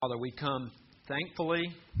Father, we come thankfully,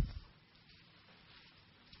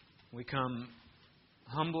 we come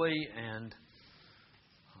humbly and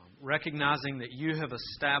recognizing that You have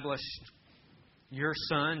established Your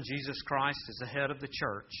Son, Jesus Christ, as the head of the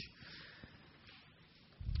church.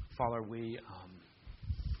 Father, we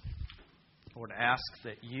Lord, ask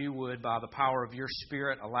that You would, by the power of Your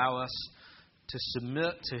Spirit, allow us to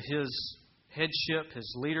submit to His headship,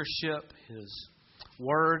 His leadership, His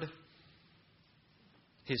word,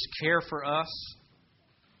 His care for us.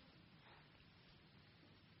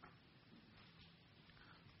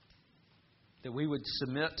 That we would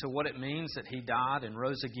submit to what it means that He died and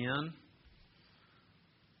rose again.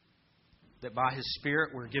 That by His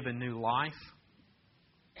Spirit we're given new life.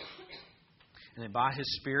 And that by His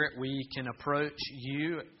Spirit we can approach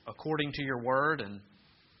You according to Your Word, and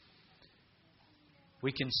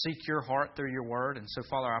we can seek Your heart through Your Word. And so,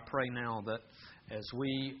 Father, I pray now that as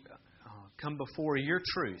we come before Your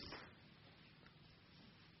truth,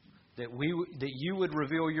 that You would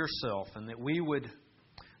reveal Yourself, and that we would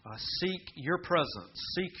seek Your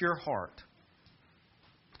presence, seek Your heart,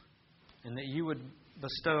 and that You would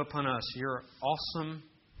bestow upon us Your awesome,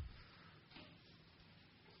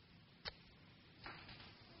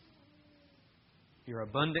 Your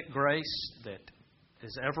abundant grace that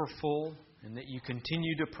is ever full, and that You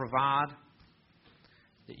continue to provide,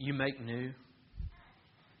 that You make new.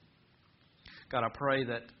 God, I pray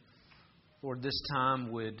that, Lord, this time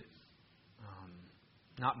would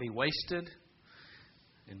not be wasted,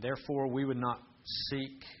 and therefore we would not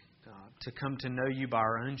seek to come to know You by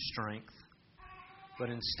our own strength, but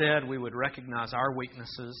instead we would recognize our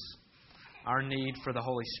weaknesses, our need for the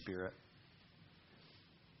Holy Spirit.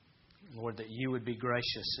 Lord, that You would be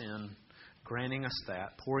gracious in granting us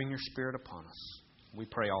that, pouring Your Spirit upon us. We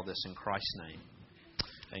pray all this in Christ's name.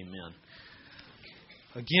 Amen.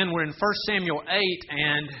 Again, we're in 1 Samuel 8,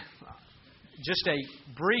 and just a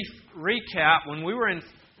brief recap. When we were in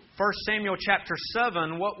 1 Samuel chapter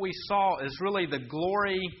 7, what we saw is really the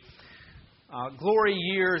glory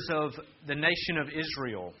years of the nation of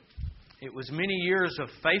Israel. It was many years of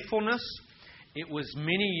faithfulness. It was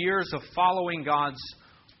many years of following God's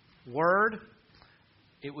Word.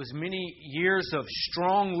 It was many years of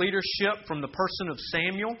strong leadership from the person of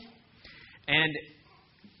Samuel. And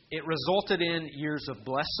it resulted in years of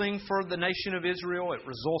blessing for the nation of Israel. It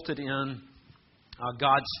resulted in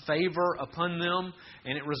God's favor upon them.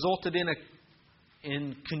 And it resulted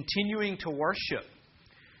in continuing to worship.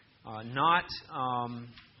 Not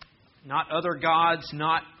other gods,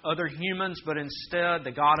 not other humans, but instead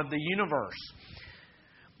the God of the universe.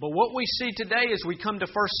 But what we see today as we come to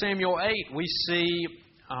 1 Samuel 8, we see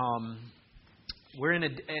we're in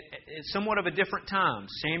somewhat of a different time.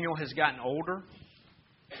 Samuel has gotten older.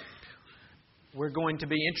 We're going to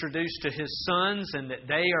be introduced to his sons, and that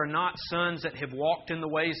they are not sons that have walked in the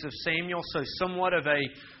ways of Samuel. So somewhat of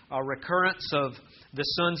a recurrence of the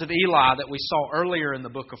sons of Eli that we saw earlier in the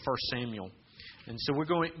book of 1 Samuel. And so we're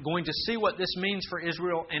going to see what this means for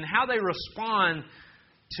Israel and how they respond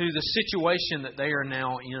to the situation that they are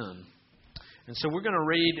now in. And so I'm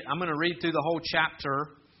going to read through the whole chapter.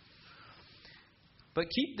 But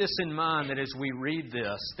keep this in mind, that as we read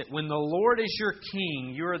this, that when the Lord is your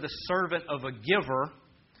king, you are the servant of a giver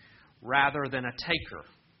rather than a taker.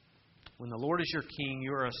 When the Lord is your king,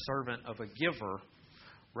 you are a servant of a giver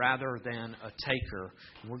rather than a taker.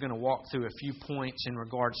 And we're going to walk through a few points in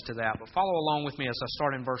regards to that. But follow along with me as I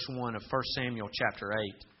start in verse 1 of 1 Samuel chapter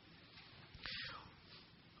 8.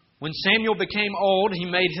 When Samuel became old, he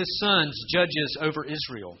made his sons judges over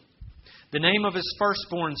Israel. The name of his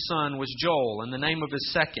firstborn son was Joel, and the name of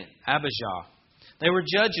his second, Abijah. They were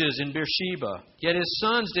judges in Beersheba, yet his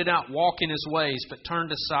sons did not walk in his ways, but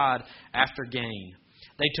turned aside after gain.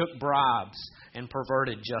 They took bribes and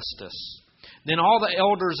perverted justice. Then all the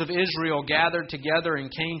elders of Israel gathered together and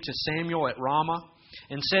came to Samuel at Ramah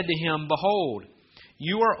and said to him, "Behold,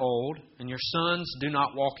 you are old, and your sons do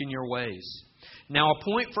not walk in your ways. Now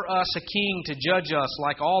appoint for us a king to judge us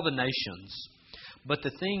like all the nations." But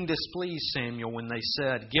the thing displeased Samuel when they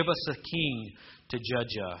said, "Give us a king to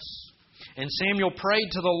judge us." And Samuel prayed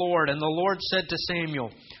to the Lord, and the Lord said to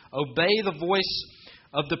Samuel, "Obey the voice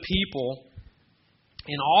of the people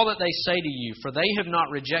in all that they say to you, for they have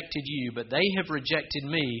not rejected you, but they have rejected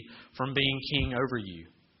me from being king over you.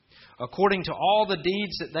 According to all the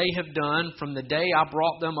deeds that they have done from the day I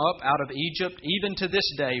brought them up out of Egypt, even to this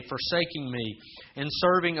day, forsaking me and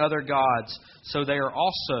serving other gods, so they are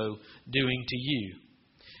also doing to you.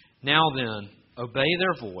 Now then, obey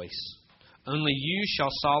their voice. Only you shall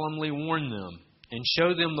solemnly warn them and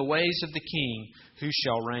show them the ways of the king who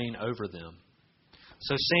shall reign over them."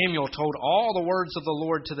 So Samuel told all the words of the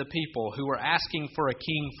Lord to the people who were asking for a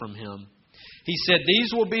king from him. He said,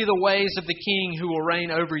 "These will be the ways of the king who will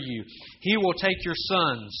reign over you. He will take your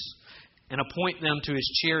sons and appoint them to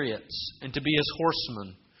his chariots and to be his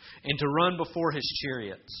horsemen and to run before his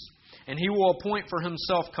chariots. And he will appoint for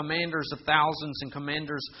himself commanders of thousands and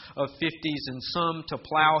commanders of 50s and some to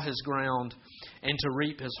plow his ground and to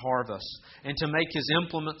reap his harvest and to make his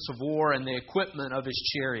implements of war and the equipment of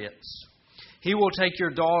his chariots. He will take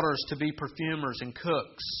your daughters to be perfumers and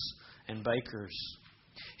cooks and bakers.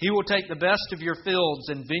 He will take the best of your fields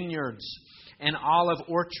and vineyards and olive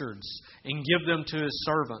orchards and give them to his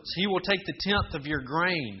servants. He will take the tenth of your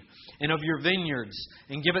grain and of your vineyards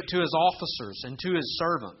and give it to his officers and to his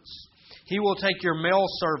servants. He will take your male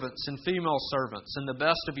servants and female servants and the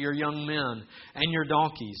best of your young men and your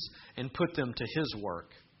donkeys and put them to his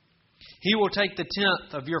work. He will take the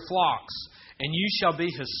tenth of your flocks, and you shall be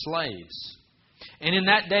his slaves. And in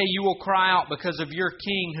that day you will cry out because of your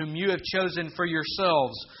king whom you have chosen for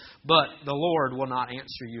yourselves, but the Lord will not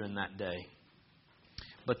answer you in that day."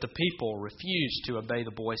 But the people refused to obey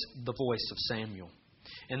the voice of Samuel.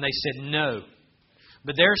 And they said, "No,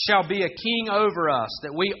 but there shall be a king over us,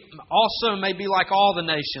 that we also may be like all the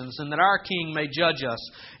nations, and that our king may judge us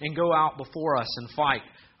and go out before us and fight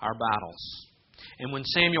our battles." And when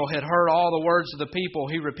Samuel had heard all the words of the people,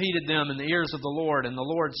 he repeated them in the ears of the Lord. And the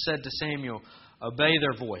Lord said to Samuel, "Obey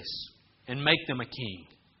their voice and make them a king."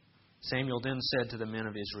 Samuel then said to the men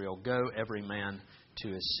of Israel, "Go every man to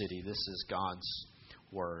his city." This is God's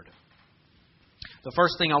word. The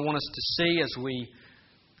first thing I want us to see as we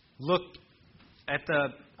look at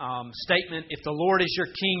the statement, "If the Lord is your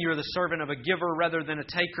king, you're the servant of a giver rather than a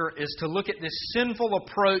taker," is to look at this sinful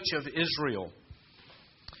approach of Israel.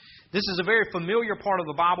 This is a very familiar part of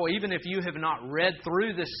the Bible. Even if you have not read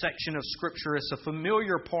through this section of Scripture, it's a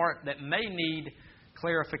familiar part that may need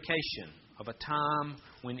clarification of a time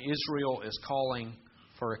when Israel is calling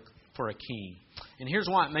for a king. And here's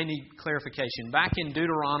why it may need clarification. Back in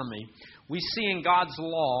Deuteronomy, we see in God's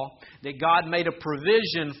law that God made a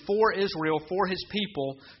provision for Israel, for His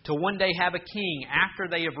people, to one day have a king after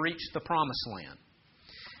they have reached the Promised Land.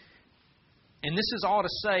 And this is all to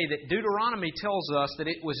say that Deuteronomy tells us that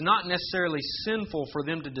it was not necessarily sinful for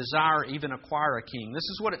them to desire even acquire a king. This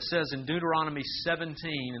is what it says in Deuteronomy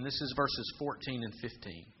 17, and this is verses 14 and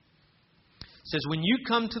 15. It says, "When you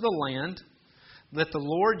come to the land that the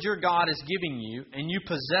Lord your God is giving you, and you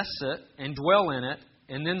possess it and dwell in it,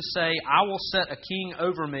 and then say, 'I will set a king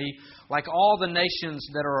over me like all the nations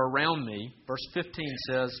that are around me,'" verse 15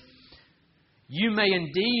 says, "you may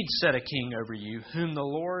indeed set a king over you, whom the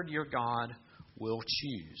Lord your God will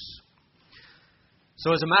choose."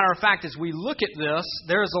 So as a matter of fact, as we look at this,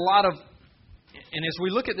 there's a lot of, and as we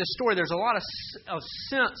look at this story, there's a lot of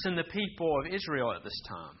sense in the people of Israel at this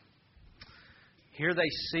time. Here they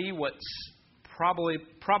see what's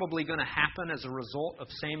probably going to happen as a result of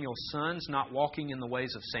Samuel's sons not walking in the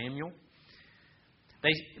ways of Samuel.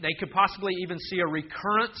 They could possibly even see a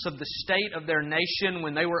recurrence of the state of their nation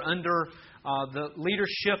when they were under the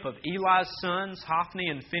leadership of Eli's sons, Hophni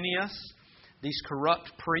and Phinehas, these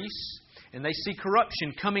corrupt priests. And they see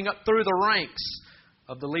corruption coming up through the ranks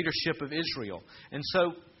of the leadership of Israel. And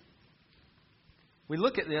so we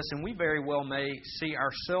look at this and we very well may see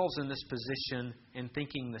ourselves in this position and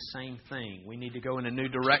thinking the same thing. We need to go in a new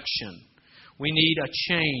direction. We need a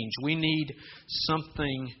change. We need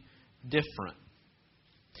something different.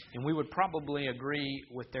 And we would probably agree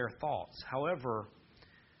with their thoughts. However,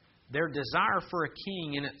 their desire for a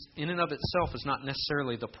king in and of itself is not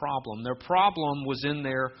necessarily the problem. Their problem was in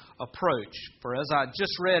their approach. For as I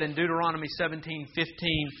just read in Deuteronomy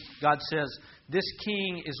 17:15, God says, "This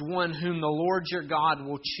king is one whom the Lord your God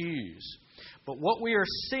will choose." But what we are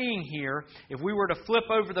seeing here, if we were to flip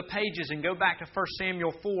over the pages and go back to 1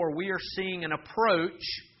 Samuel 4, we are seeing an approach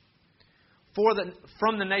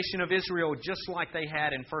from the nation of Israel just like they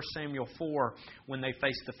had in 1 Samuel 4 when they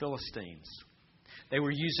faced the Philistines. They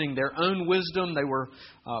were using their own wisdom. They were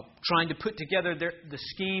trying to put together the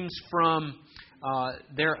schemes from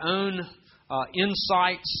their own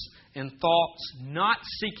insights and thoughts, not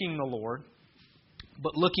seeking the Lord,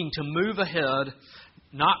 but looking to move ahead,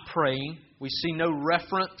 not praying. We see no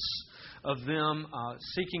reference of them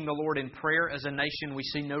seeking the Lord in prayer as a nation. We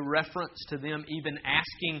see no reference to them even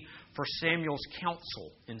asking for Samuel's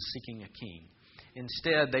counsel in seeking a king.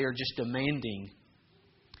 Instead, they are just demanding,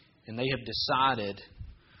 and they have decided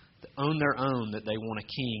on their own that they want a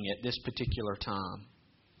king at this particular time.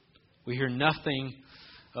 We hear nothing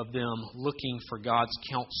of them looking for God's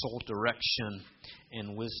counsel, direction,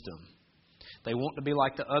 and wisdom. They want to be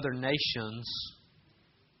like the other nations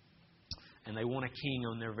and they want a king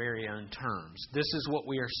on their very own terms. This is what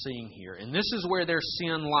we are seeing here. And this is where their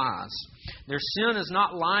sin lies. Their sin is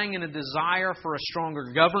not lying in a desire for a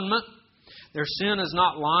stronger government. Their sin is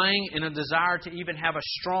not lying in a desire to even have a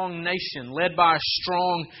strong nation led by a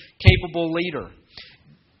strong, capable leader.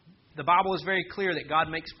 The Bible is very clear that God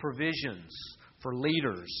makes provisions for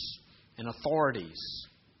leaders and authorities,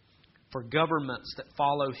 for governments that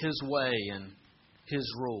follow His way and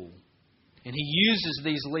His rule. And He uses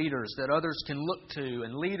these leaders that others can look to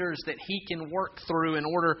and leaders that He can work through in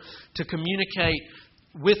order to communicate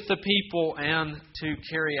with the people and to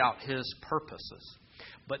carry out His purposes.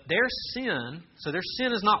 But their sin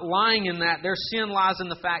is not lying in that. Their sin lies in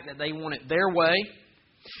the fact that they want it their way.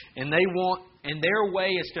 And their way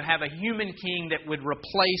is to have a human king that would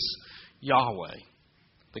replace Yahweh,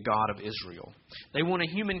 the God of Israel. They want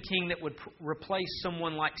a human king that would replace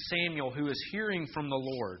someone like Samuel, who is hearing from the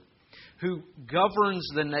Lord, who governs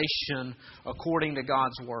the nation according to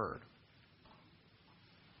God's Word.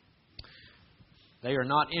 They are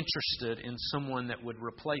not interested in someone that would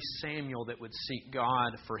replace Samuel, that would seek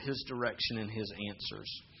God for His direction and His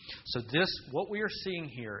answers. So what we are seeing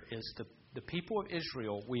here is the people of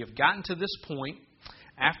Israel. We have gotten to this point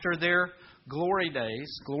after their glory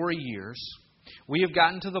days, glory years. We have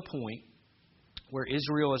gotten to the point where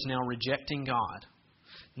Israel is now rejecting God.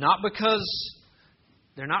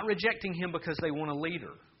 They're not rejecting Him because they want a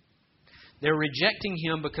leader. They're rejecting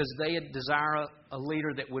Him because they desire a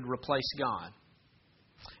leader that would replace God.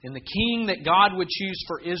 And the king that God would choose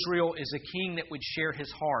for Israel is a king that would share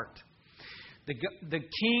His heart. The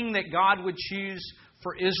king that God would choose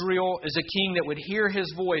for Israel is a king that would hear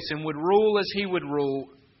His voice and would rule as He would rule,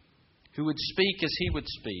 who would speak as He would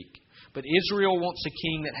speak. But Israel wants a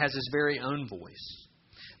king that has his very own voice,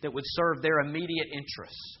 that would serve their immediate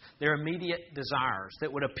interests, their immediate desires,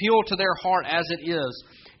 that would appeal to their heart as it is,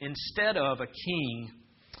 instead of a king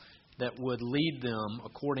that would lead them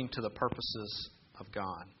according to the purposes of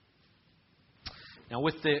God. Now,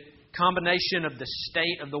 with the combination of the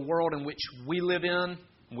state of the world in which we live in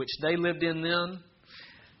which they lived in then,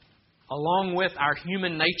 along with our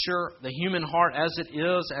human nature, the human heart as it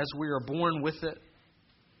is, as we are born with it,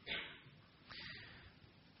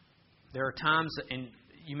 there are times, and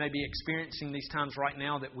you may be experiencing these times right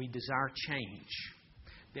now, that we desire change,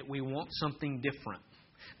 that we want something different,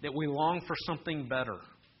 that we long for something better,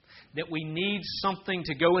 that we need something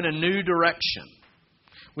to go in a new direction.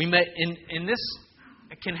 We may, and this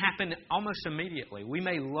can happen almost immediately. We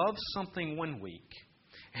may love something one week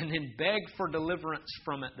and then beg for deliverance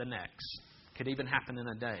from it the next. Could even happen in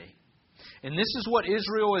a day. And this is what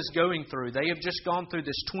Israel is going through. They have just gone through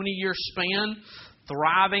this 20-year span,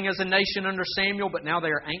 thriving as a nation under Samuel, but now they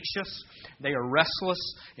are anxious, they are restless,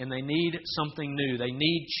 and they need something new. They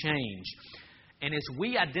need change. And as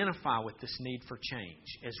we identify with this need for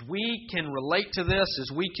change, as we can relate to this,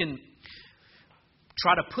 as we can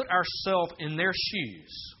try to put ourselves in their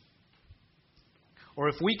shoes, or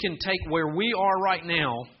if we can take where we are right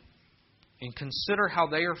now and consider how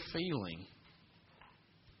they are feeling,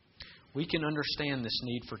 we can understand this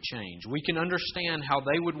need for change. We can understand how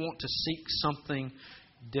they would want to seek something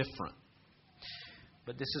different.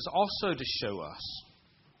 But this is also to show us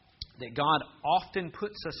that God often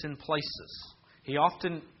puts us in places. He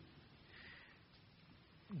often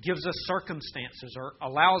gives us circumstances or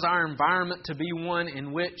allows our environment to be one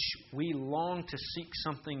in which we long to seek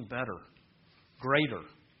something better, greater.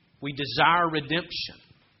 We desire redemption.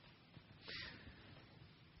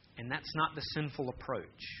 And that's not the sinful approach.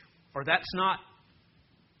 Or that's not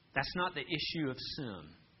the issue of sin.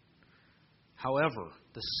 However,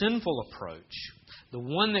 the sinful approach, the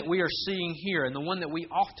one that we are seeing here and the one that we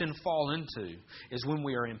often fall into, is when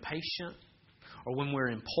we are impatient or when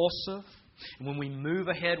we're impulsive, and when we move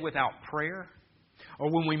ahead without prayer, or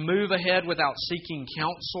when we move ahead without seeking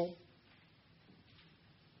counsel.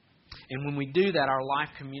 And when we do that, our life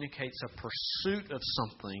communicates a pursuit of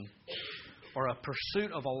something, or a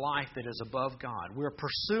pursuit of a life that is above God. We're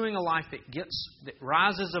pursuing a life that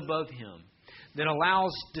rises above Him, that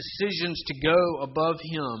allows decisions to go above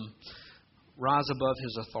Him, rise above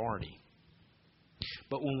His authority.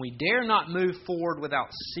 But when we dare not move forward without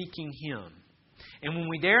seeking Him, and when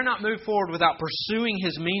we dare not move forward without pursuing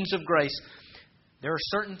His means of grace, there are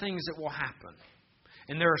certain things that will happen.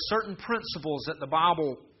 And there are certain principles that the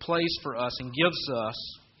Bible plays for us and gives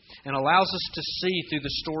us and allows us to see through the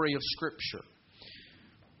story of Scripture.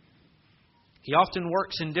 He often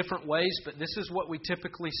works in different ways, but this is what we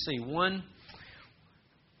typically see. One,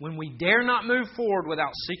 when we dare not move forward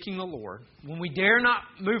without seeking the Lord, when we dare not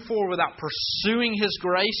move forward without pursuing His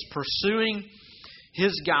grace, pursuing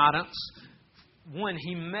His guidance, one,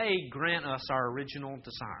 He may grant us our original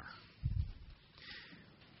desire.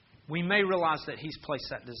 We may realize that He's placed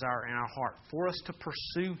that desire in our heart for us to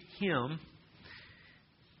pursue Him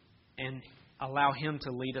and allow Him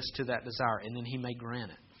to lead us to that desire, and then He may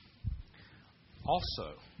grant it.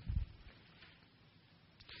 Also,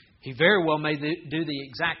 He very well may do the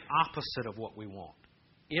exact opposite of what we want.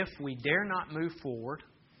 If we dare not move forward,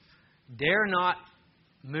 dare not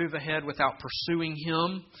move ahead without pursuing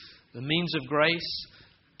Him, the means of grace,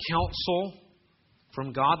 counsel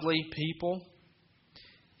from godly people,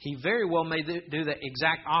 He very well may do the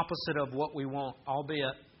exact opposite of what we want,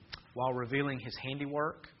 albeit while revealing His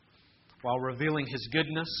handiwork, while revealing His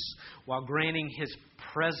goodness, while granting His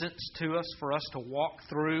presence to us for us to walk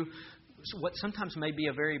through what sometimes may be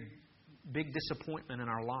a very big disappointment in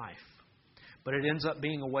our life. But it ends up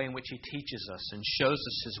being a way in which He teaches us and shows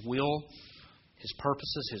us His will, His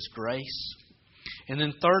purposes, His grace. And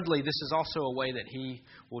then thirdly, this is also a way that He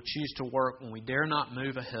will choose to work when we dare not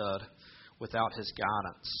move ahead without His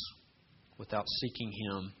guidance, without seeking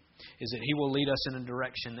Him, is that He will lead us in a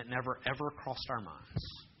direction that never ever crossed our minds.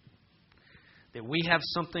 That we have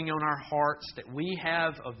something on our hearts, that we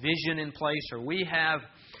have a vision in place, or we have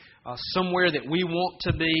somewhere that we want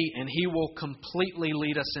to be, and He will completely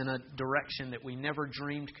lead us in a direction that we never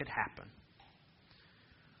dreamed could happen.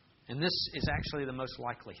 And this is actually the most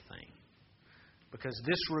likely thing, because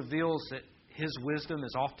this reveals that His wisdom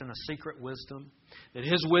is often a secret wisdom, that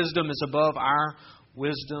His wisdom is above our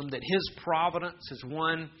wisdom, that His providence is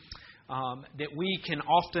one that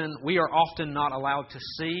we are often not allowed to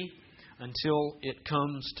see until it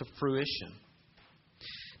comes to fruition.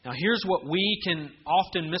 Now, here's what we can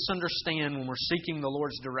often misunderstand when we're seeking the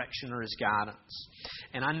Lord's direction or His guidance.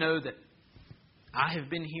 And I know that I have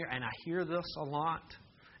been here, and I hear this a lot,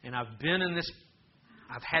 and I've been in this.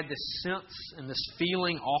 I've had this sense and this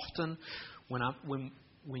feeling often when I'm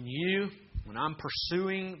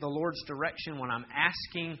pursuing the Lord's direction, when I'm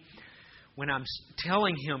asking, when I'm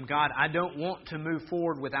telling Him, God, I don't want to move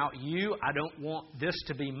forward without You. I don't want this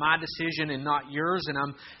to be my decision and not Yours. And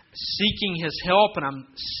I'm seeking His help, and I'm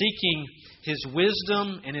seeking His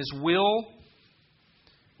wisdom and His will.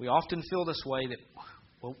 We often feel this way that,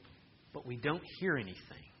 but we don't hear anything.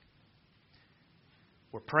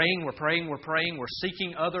 We're praying, we're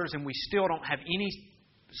seeking others, and we still don't have any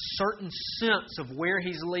certain sense of where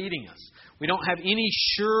He's leading us. We don't have any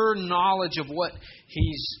sure knowledge of what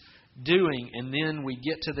He's doing, and then we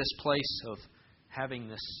get to this place of having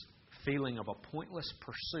this feeling of a pointless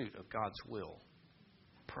pursuit of God's will.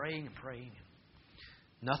 Praying and praying,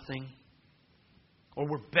 nothing. Or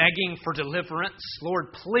we're begging for deliverance.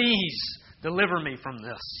 Lord, please deliver me from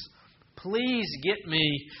this. Please get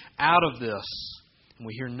me out of this. And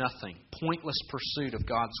we hear nothing. Pointless pursuit of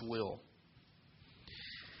God's will.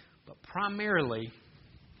 But primarily,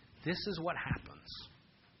 this is what happens.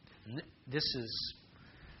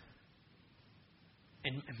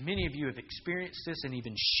 And many of you have experienced this and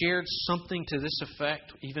even shared something to this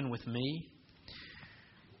effect, even with me,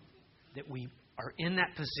 that we are in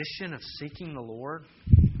that position of seeking the Lord.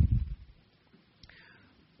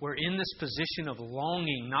 We're in this position of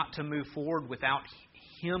longing not to move forward without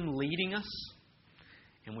Him leading us.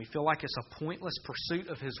 And we feel like it's a pointless pursuit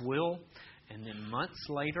of His will. And then months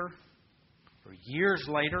later, or years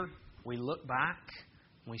later, we look back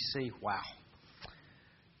and we see, wow,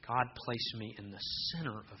 God placed me in the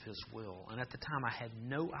center of His will. And at the time, I had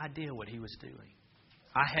no idea what He was doing.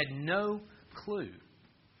 I had no clue.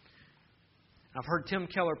 I've heard Tim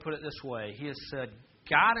Keller put it this way. He has said,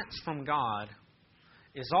 guidance from God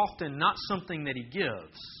is often not something that He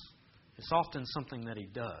gives. It's often something that He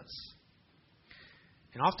does.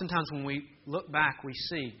 And oftentimes when we look back, we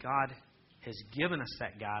see God has given us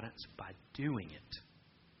that guidance by doing it,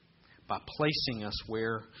 by placing us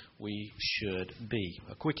where we should be.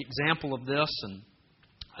 A quick example of this, and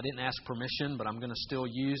I didn't ask permission, but I'm going to still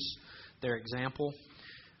use their example.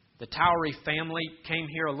 The Towery family came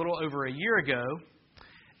here a little over a year ago,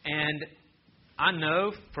 and I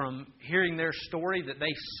know from hearing their story that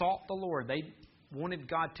they sought the Lord. They wanted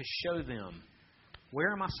God to show them,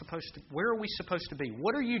 where are we supposed to be?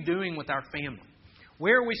 What are you doing with our family?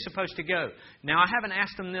 Where are we supposed to go? Now, I haven't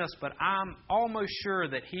asked him this, but I'm almost sure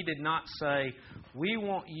that he did not say, we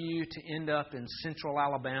want you to end up in Central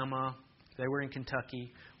Alabama. They were in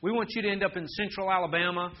Kentucky. We want you to end up in Central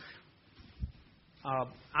Alabama.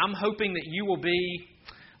 I'm hoping that you will be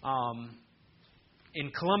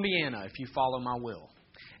in Columbiana if you follow my will.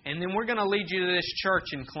 And then we're going to lead you to this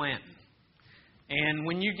church in Clanton. And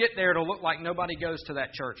when you get there, it'll look like nobody goes to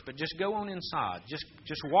that church. But just go on inside.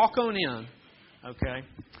 Just walk on in. Okay?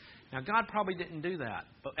 Now, God probably didn't do that.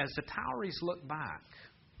 But as the Toweries look back,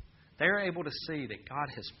 they're able to see that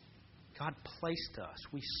God placed us.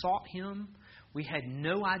 We sought Him. We had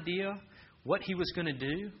no idea what He was going to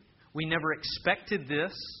do. We never expected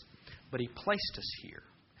this, but He placed us here.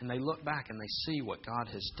 And they look back and they see what God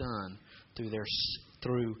has done through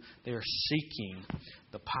their seeking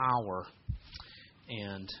the power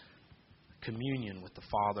and communion with the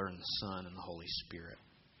Father and the Son and the Holy Spirit.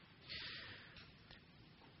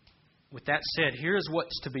 With that said, here's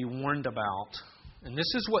what's to be warned about. And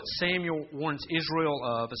this is what Samuel warns Israel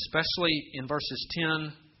of, especially in verses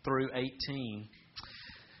 10 through 18.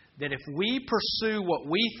 That if we pursue what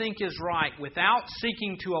we think is right without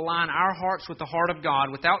seeking to align our hearts with the heart of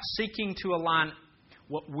God, without seeking to align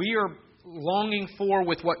what we are longing for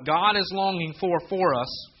with what God is longing for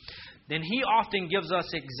us, then He often gives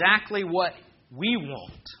us exactly what we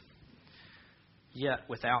want, yet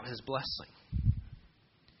without His blessing.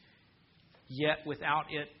 Yet without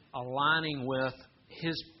it aligning with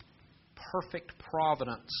His perfect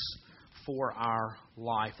providence for our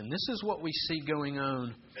life. And this is what we see going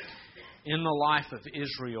on in the life of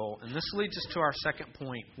Israel. And this leads us to our second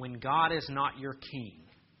point, when God is not your king.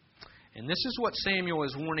 And this is what Samuel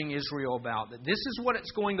is warning Israel about, that this is what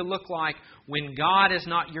it's going to look like when God is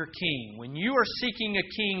not your king. When you are seeking a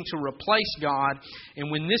king to replace God,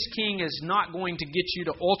 and when this king is not going to get you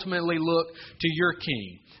to ultimately look to your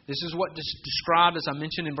king. This is what is described, as I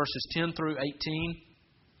mentioned, in verses 10 through 18.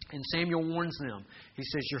 And Samuel warns them. He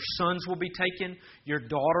says, your sons will be taken, your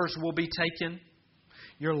daughters will be taken,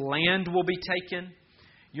 your land will be taken,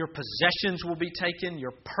 your possessions will be taken,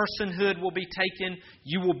 your personhood will be taken,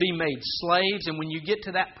 you will be made slaves. And when you get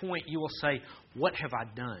to that point, you will say, what have I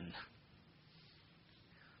done?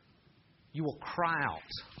 You will cry out,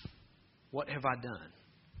 what have I done?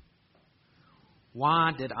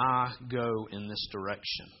 Why did I go in this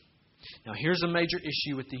direction? Now, here's a major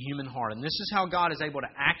issue with the human heart, and this is how God is able to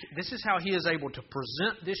this is how He is able to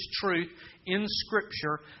present this truth in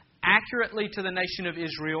Scripture accurately to the nation of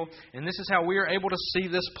Israel, and this is how we are able to see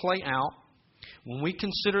this play out when we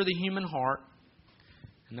consider the human heart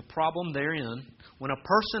and the problem therein. When a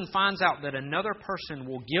person finds out that another person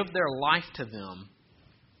will give their life to them,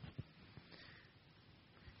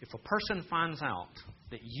 if a person finds out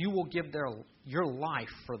that you will give your life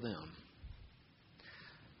for them,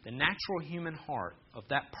 the natural human heart of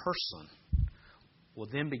that person will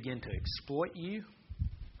then begin to exploit you,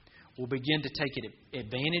 will begin to take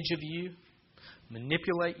advantage of you,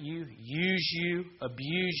 manipulate you, use you,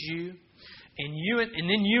 abuse you. And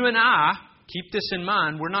then you and I, keep this in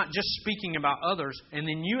mind, we're not just speaking about others, and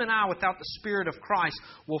then you and I, without the Spirit of Christ,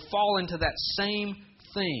 will fall into that same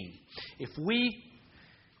thing. If we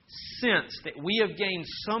sense that we have gained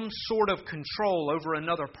some sort of control over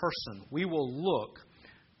another person, we will look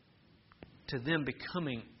to them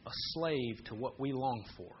becoming a slave to what we long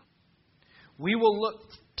for. We will look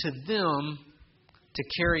to them to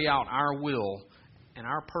carry out our will and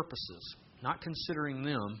our purposes, not considering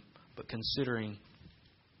them, but considering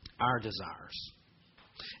our desires.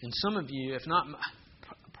 And some of you, if not,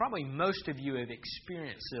 probably most of you have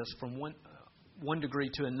experienced this from one degree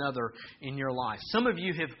to another in your life. Some of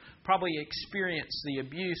you have probably experienced the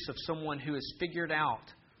abuse of someone who has figured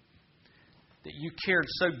out that you cared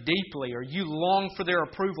so deeply, or you longed for their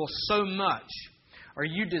approval so much, or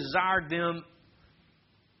you desired them.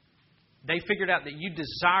 They figured out that you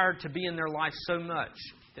desired to be in their life so much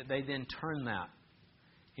that they then turned that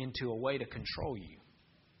into a way to control you,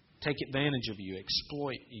 take advantage of you,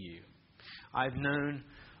 exploit you. I've known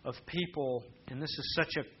of people, and this is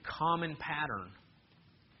such a common pattern,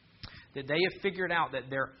 that they have figured out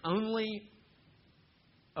that their only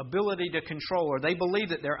ability to control, or they believe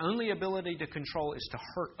that their only ability to control is to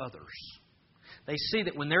hurt others. They see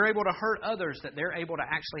that when they're able to hurt others, that they're able to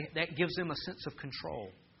actually, that gives them a sense of control.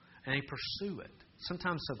 And they pursue it.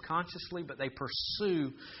 Sometimes subconsciously, but they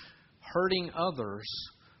pursue hurting others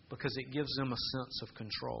because it gives them a sense of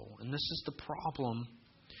control. And this is the problem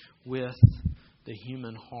with the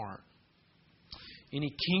human heart.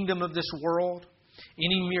 Any kingdom of this world,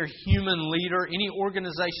 any mere human leader, any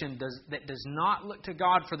organization that does not look to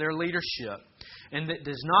God for their leadership and that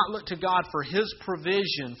does not look to God for His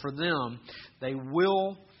provision for them, they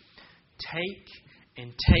will take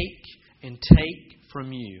and take and take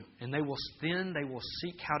from you. And they will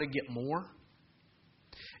seek how to get more.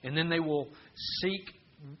 And then they will seek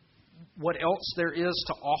what else there is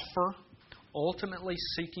to offer, ultimately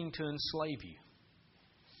seeking to enslave you.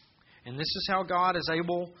 And this is how God is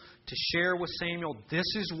able to share with Samuel, this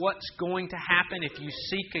is what's going to happen if you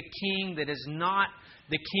seek a king that is not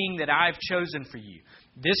the king that I've chosen for you.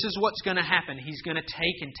 This is what's going to happen. He's going to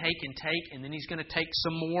take and take and take, and then He's going to take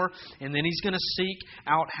some more, and then He's going to seek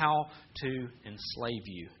out how to enslave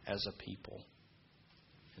you as a people.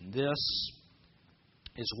 And this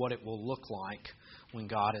is what it will look like when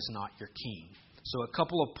God is not your king. So a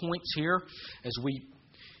couple of points here as we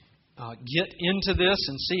get into this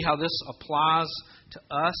and see how this applies to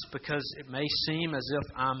us, because it may seem as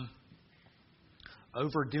if I'm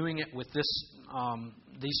overdoing it with this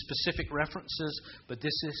these specific references, but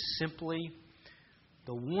this is simply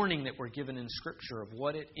the warning that we're given in Scripture of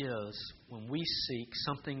what it is when we seek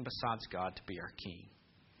something besides God to be our king.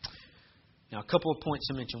 Now, a couple of points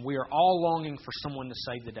to mention. We are all longing for someone to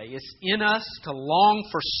save the day. It's in us to long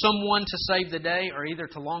for someone to save the day, or either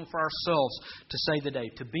to long for ourselves to save the day,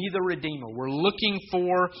 to be the Redeemer. We're looking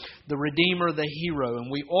for the Redeemer, the hero,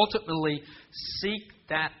 and we ultimately seek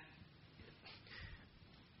that.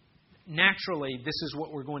 Naturally, this is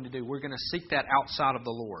what we're going to do. We're going to seek that outside of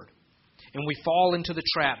the Lord. And we fall into the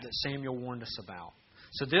trap that Samuel warned us about.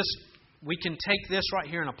 So we can take this right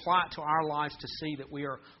here and apply it to our lives to see that we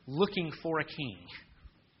are looking for a king.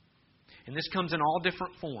 And this comes in all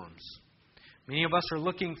different forms. Many of us are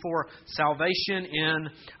looking for salvation in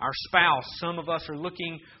our spouse. Some of us are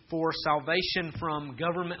looking for salvation from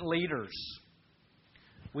government leaders.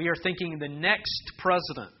 We are thinking the next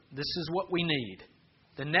president, this is what we need.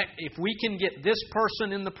 If we can get this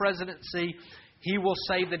person in the presidency, he will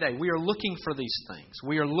save the day. We are looking for these things.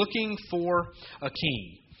 We are looking for a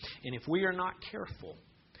king. And if we are not careful,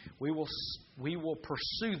 we will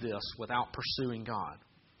pursue this without pursuing God.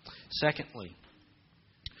 Secondly,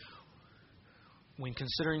 when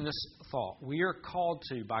considering this thought, we are called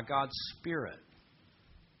to, by God's Spirit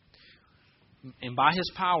and by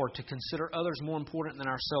His power, to consider others more important than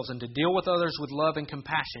ourselves and to deal with others with love and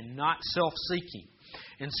compassion, not self-seeking.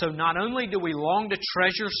 And so not only do we long to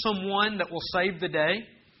treasure someone that will save the day,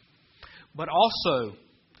 but also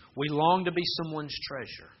we long to be someone's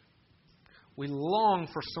treasure. We long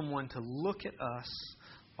for someone to look at us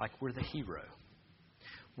like we're the hero.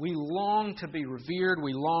 We long to be revered.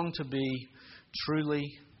 We long to be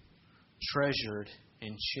truly treasured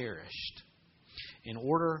and cherished.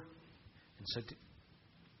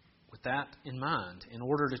 With that in mind, in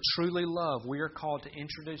order to truly love, we are called to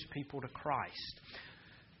introduce people to Christ.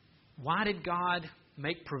 Why did God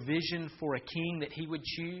make provision for a king that He would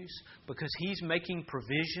choose? Because He's making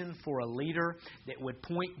provision for a leader that would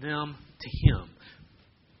point them to Him.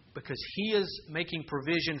 Because He is making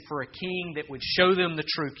provision for a king that would show them the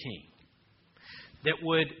true king. That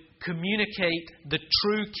would communicate the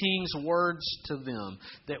true king's words to them.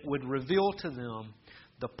 That would reveal to them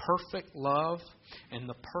the perfect love and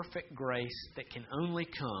the perfect grace that can only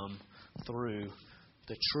come through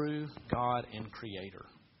the true God and Creator.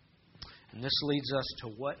 And this leads us to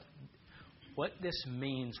what this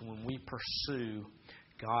means when we pursue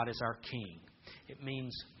God as our King. It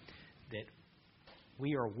means that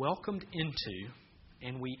we are welcomed into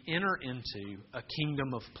and we enter into a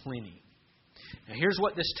kingdom of plenty. Now here's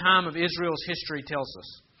what this time of Israel's history tells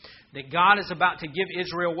us. That God is about to give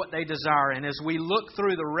Israel what they desire. And as we look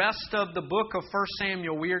through the rest of the book of 1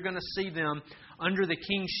 Samuel, we are going to see them under the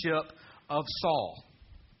kingship of Saul,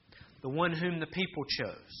 the one whom the people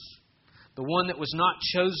chose. The one that was not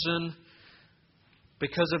chosen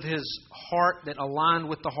because of his heart that aligned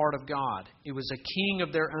with the heart of God. It was a king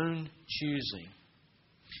of their own choosing.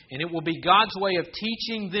 And it will be God's way of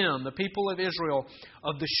teaching them, the people of Israel,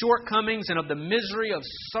 of the shortcomings and of the misery of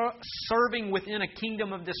serving within a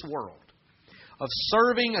kingdom of this world. Of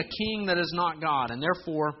serving a king that is not God. And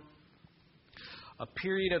therefore, a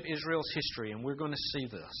period of Israel's history, and we're going to see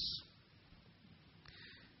this.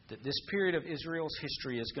 That this period of Israel's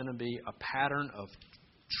history is going to be a pattern of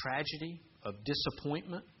tragedy, of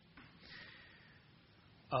disappointment,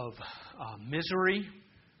 of misery,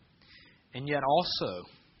 and yet also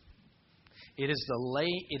it is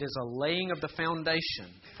a laying of the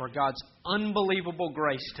foundation for God's unbelievable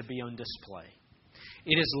grace to be on display.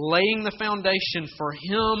 It is laying the foundation for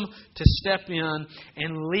Him to step in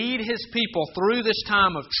and lead His people through this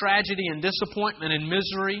time of tragedy and disappointment and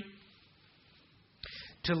misery.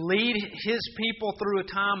 To lead His people through a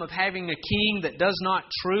time of having a king that does not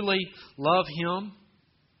truly love Him.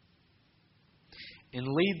 And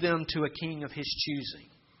lead them to a king of His choosing.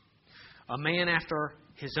 A man after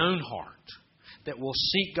His own heart. That will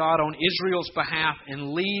seek God on Israel's behalf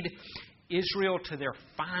and lead Israel to their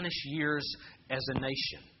finest years as a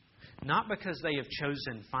nation. Not because they have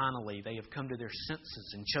chosen finally, they have come to their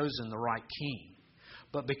senses and chosen the right king.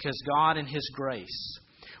 but because God in His grace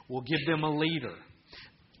will give them a leader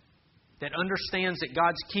that understands that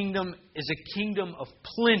God's kingdom is a kingdom of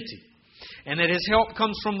plenty, and that His help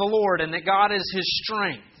comes from the Lord, and that God is His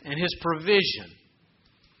strength and His provision.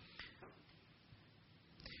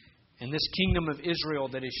 And this kingdom of Israel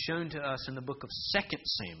that is shown to us in the book of 2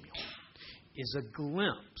 Samuel is a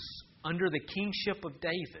glimpse under the kingship of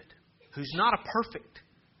David, who's not a perfect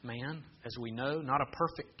man, as we know, not a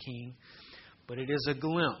perfect king, but it is a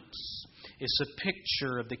glimpse. It's a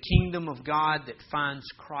picture of the kingdom of God that finds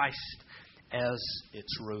Christ as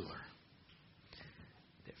its ruler.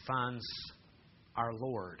 That finds our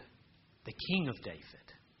Lord, the King of David,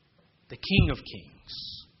 the King of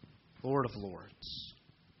Kings, Lord of Lords.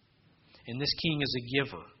 And this King is a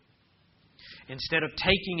giver. Instead of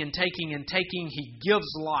taking and taking and taking, He gives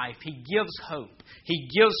life. He gives hope. He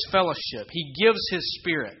gives fellowship. He gives His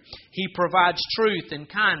Spirit. He provides truth and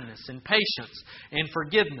kindness and patience and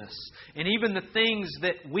forgiveness. And even the things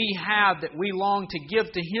that we have that we long to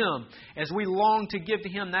give to Him, as we long to give to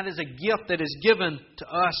Him, that is a gift that is given to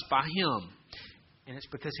us by Him. And it's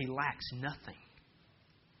because He lacks nothing.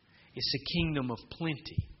 It's a kingdom of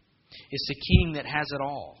plenty. It's a King that has it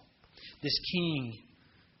all. This King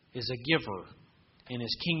is a giver, and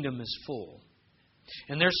His kingdom is full.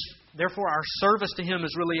 And therefore our service to Him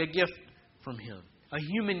is really a gift from Him. A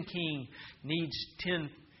human king needs 10%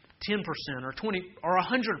 or 20 or 100%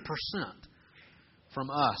 from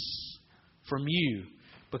us, from you,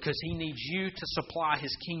 because He needs you to supply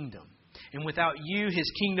His kingdom. And without you,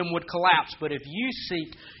 His kingdom would collapse. But if you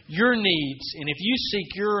seek your needs, and if you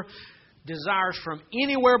seek your desires from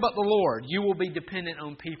anywhere but the Lord, you will be dependent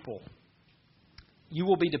on people. You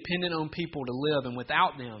will be dependent on people to live, and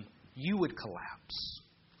without them, you would collapse.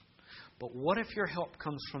 But what if your help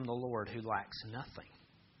comes from the Lord who lacks nothing?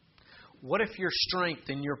 What if your strength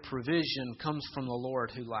and your provision comes from the Lord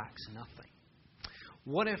who lacks nothing?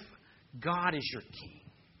 What if God is your King,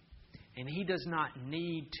 and He does not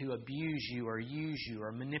need to abuse you or use you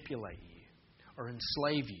or manipulate you or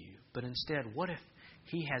enslave you, but instead, what if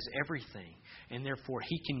He has everything, and therefore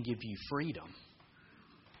He can give you freedom?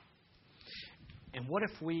 And what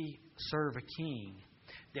if we serve a King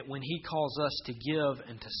that when He calls us to give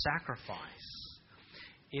and to sacrifice,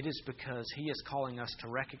 it is because He is calling us to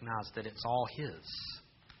recognize that it's all His,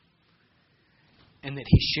 and that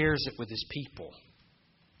He shares it with His people?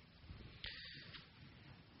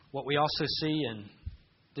 What we also see in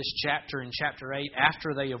this chapter, in chapter 8,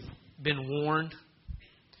 after they have been warned,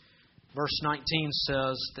 verse 19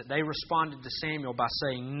 says that they responded to Samuel by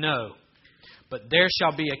saying, "No, but there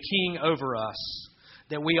shall be a king over us,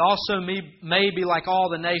 that we also may be like all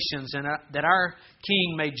the nations, and that our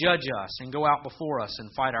king may judge us and go out before us and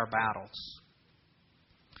fight our battles."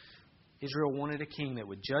 Israel wanted a king that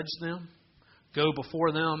would judge them, go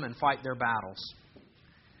before them, and fight their battles.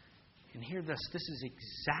 And hear this, this is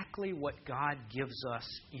exactly what God gives us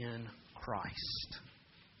in Christ.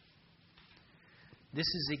 This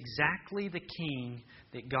is exactly the King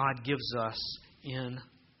that God gives us in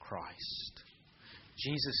Christ.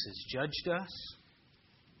 Jesus has judged us,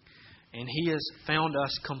 and He has found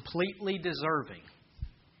us completely deserving,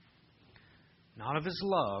 not of His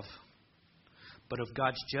love, but of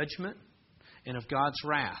God's judgment and of God's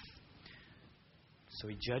wrath. So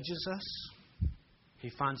He judges us. He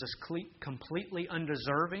finds us completely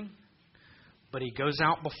undeserving, but He goes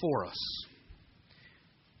out before us.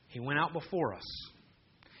 He went out before us,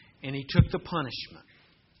 and He took the punishment.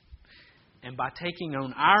 And by taking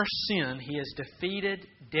on our sin, He has defeated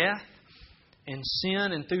death and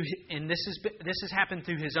sin, and this has happened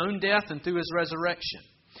through His own death and through His resurrection.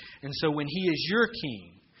 And so when He is your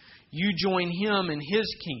King, you join Him in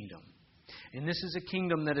His kingdom. And this is a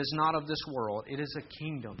kingdom that is not of this world. It is a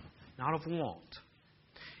kingdom not of want.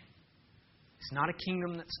 It's not a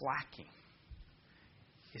kingdom that's lacking.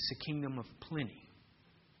 It's a kingdom of plenty,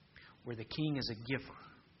 where the King is a giver.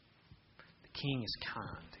 The King is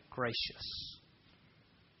kind, gracious.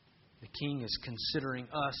 The King is considering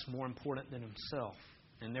us more important than Himself,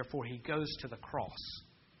 and therefore He goes to the cross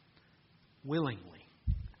willingly,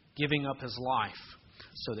 giving up His life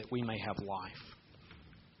so that we may have life.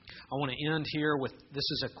 I want to end here with, this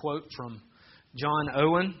is a quote from John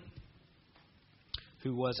Owen,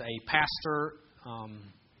 who was a pastor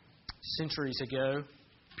centuries ago,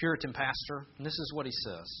 Puritan pastor. And this is what he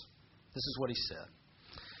says. This is what he said.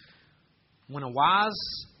 "When a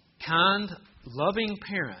wise, kind, loving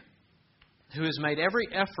parent who has made every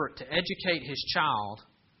effort to educate his child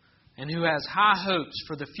and who has high hopes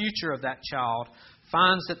for the future of that child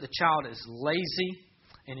finds that the child is lazy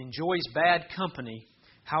and enjoys bad company,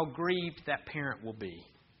 how grieved that parent will be.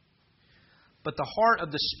 But the heart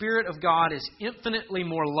of the Spirit of God is infinitely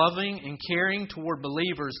more loving and caring toward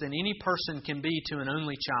believers than any person can be to an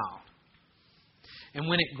only child. And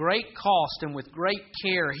when at great cost and with great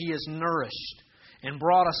care He has nourished and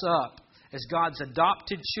brought us up as God's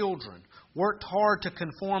adopted children, worked hard to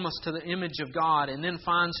conform us to the image of God, and then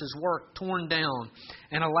finds His work torn down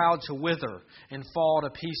and allowed to wither and fall to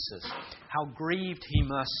pieces, how grieved He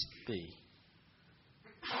must be,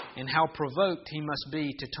 and how provoked He must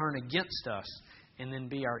be to turn against us and then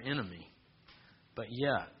be our enemy. But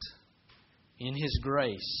yet, in His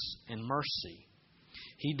grace and mercy,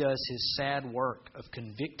 He does His sad work of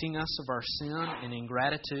convicting us of our sin and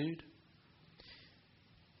ingratitude.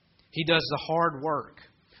 He does the hard work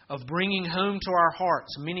of bringing home to our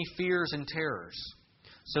hearts many fears and terrors,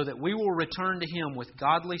 so that we will return to Him with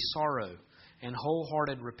godly sorrow and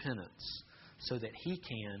wholehearted repentance, so that He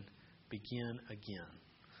can begin again.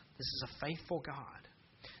 This is a faithful God.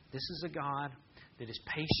 This is a God that is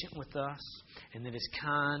patient with us, and that is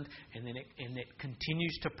kind, and that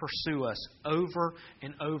continues to pursue us over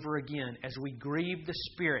and over again. As we grieve the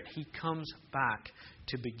Spirit, He comes back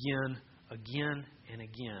to begin again and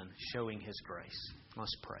again, showing His grace.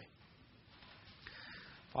 Let's pray.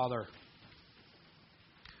 Father,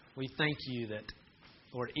 we thank You that,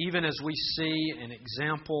 Lord, even as we see an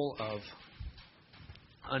example of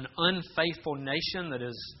an unfaithful nation that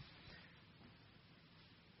is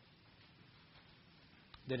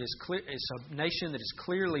clear, it's a nation that is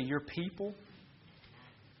clearly Your people,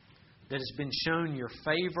 that has been shown Your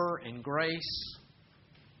favor and grace,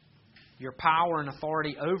 Your power and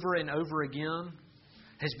authority over and over again,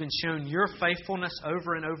 has been shown Your faithfulness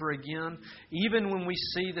over and over again. Even when we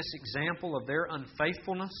see this example of their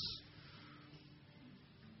unfaithfulness,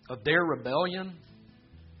 of their rebellion,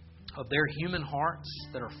 of their human hearts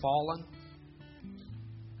that are fallen,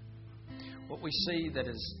 what we see that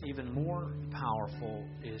is even more powerful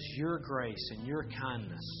is Your grace and Your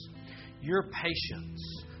kindness, Your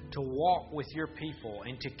patience to walk with Your people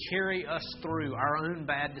and to carry us through our own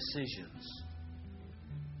bad decisions,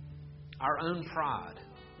 our own pride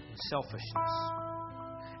and selfishness,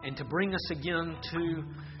 and to bring us again to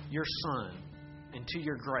Your Son and to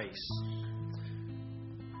Your grace.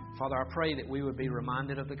 Father, I pray that we would be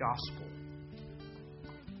reminded of the gospel,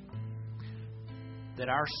 that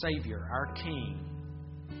our Savior, our King,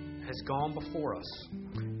 has gone before us,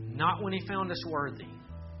 not when He found us worthy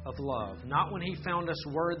of love, not when He found us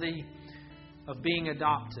worthy of being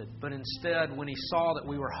adopted, but instead when He saw that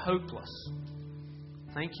we were hopeless.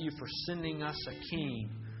 Thank You for sending us a King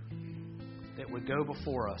that would go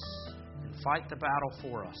before us and fight the battle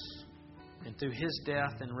for us, and through His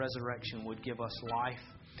death and resurrection would give us life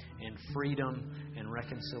and freedom and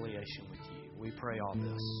reconciliation with You. We pray all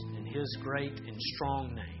this in His great and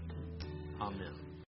strong name. Amen.